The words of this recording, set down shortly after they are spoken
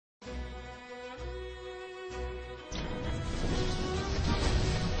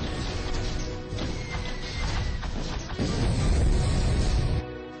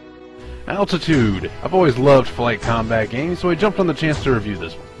Altitude. I've always loved flight combat games, so I jumped on the chance to review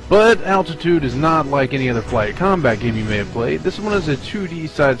this one. But Altitude is not like any other flight combat game you may have played. This one is a 2D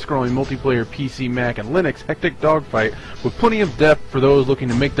side-scrolling multiplayer PC, Mac, and Linux hectic dogfight with plenty of depth for those looking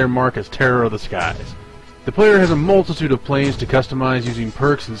to make their mark as terror of the skies. The player has a multitude of planes to customize using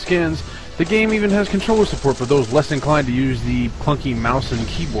perks and skins. The game even has controller support for those less inclined to use the clunky mouse and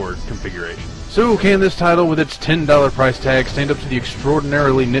keyboard configuration. So can this title with its $10 price tag stand up to the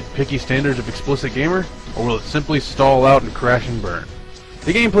extraordinarily nitpicky standards of explicit gamer? Or will it simply stall out and crash and burn?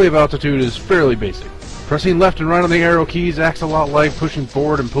 The gameplay of Altitude is fairly basic. Pressing left and right on the arrow keys acts a lot like pushing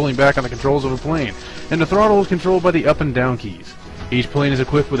forward and pulling back on the controls of a plane, and the throttle is controlled by the up and down keys. Each plane is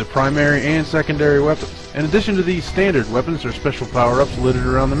equipped with a primary and secondary weapons. In addition to these standard weapons, there are special power-ups littered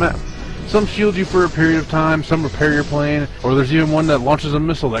around the map. Some shield you for a period of time, some repair your plane, or there's even one that launches a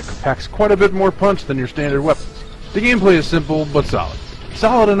missile that packs quite a bit more punch than your standard weapons. The gameplay is simple, but solid.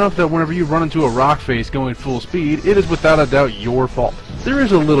 Solid enough that whenever you run into a rock face going full speed, it is without a doubt your fault. There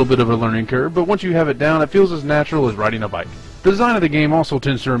is a little bit of a learning curve, but once you have it down, it feels as natural as riding a bike. The design of the game also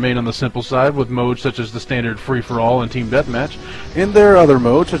tends to remain on the simple side, with modes such as the standard free-for-all and team deathmatch, and there are other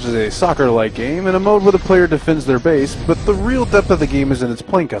modes such as a soccer-like game and a mode where the player defends their base, but the real depth of the game is in its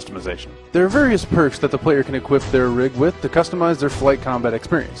plane customization. There are various perks that the player can equip their rig with to customize their flight combat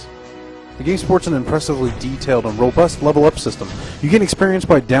experience. The game sports an impressively detailed and robust level-up system. You gain experience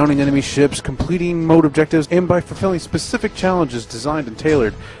by downing enemy ships, completing mode objectives, and by fulfilling specific challenges designed and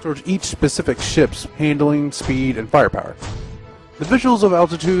tailored towards each specific ship's handling, speed, and firepower. The visuals of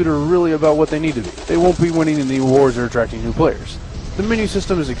Altitude are really about what they need to be. They won't be winning any awards or attracting new players. The menu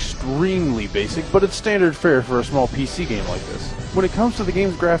system is extremely basic, but it's standard fare for a small PC game like this. When it comes to the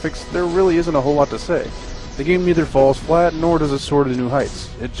game's graphics, there really isn't a whole lot to say. The game neither falls flat, nor does it soar to new heights.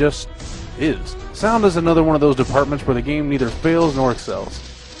 It just is. Sound is another one of those departments where the game neither fails nor excels.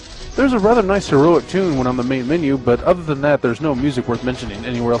 There's a rather nice heroic tune when on the main menu, but other than that, there's no music worth mentioning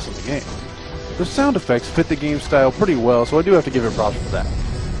anywhere else in the game. The sound effects fit the game style pretty well, so I do have to give it props for that.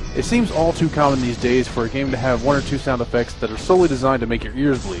 It seems all too common these days for a game to have one or two sound effects that are solely designed to make your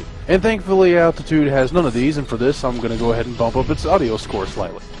ears bleed. And thankfully Altitude has none of these, and for this I'm going to go ahead and bump up its audio score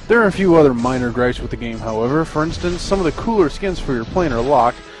slightly. There are a few other minor gripes with the game, however. For instance, some of the cooler skins for your plane are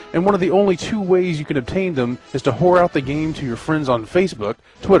locked, and one of the only two ways you can obtain them is to whore out the game to your friends on Facebook,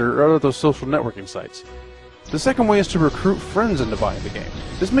 Twitter, or other social networking sites. The second way is to recruit friends into buying the game.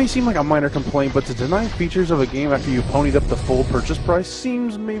 This may seem like a minor complaint, but to deny features of a game after you've ponied up the full purchase price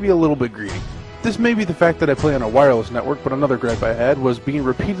seems maybe a little bit greedy. This may be the fact that I play on a wireless network, but another gripe I had was being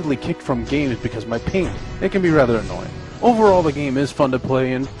repeatedly kicked from games because of my ping. It can be rather annoying. Overall, the game is fun to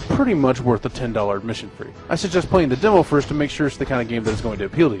play and pretty much worth the $10 admission fee. I suggest playing the demo first to make sure it's the kind of game that is going to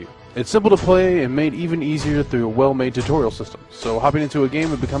appeal to you. It's simple to play and made even easier through a well-made tutorial system, so hopping into a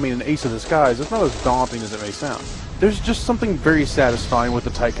game and becoming an ace of the skies is not as daunting as it may sound. There's just something very satisfying with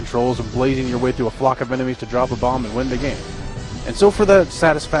the tight controls and blazing your way through a flock of enemies to drop a bomb and win the game. And so for that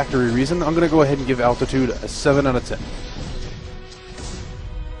satisfactory reason, I'm going to go ahead and give Altitude a 7 out of 10.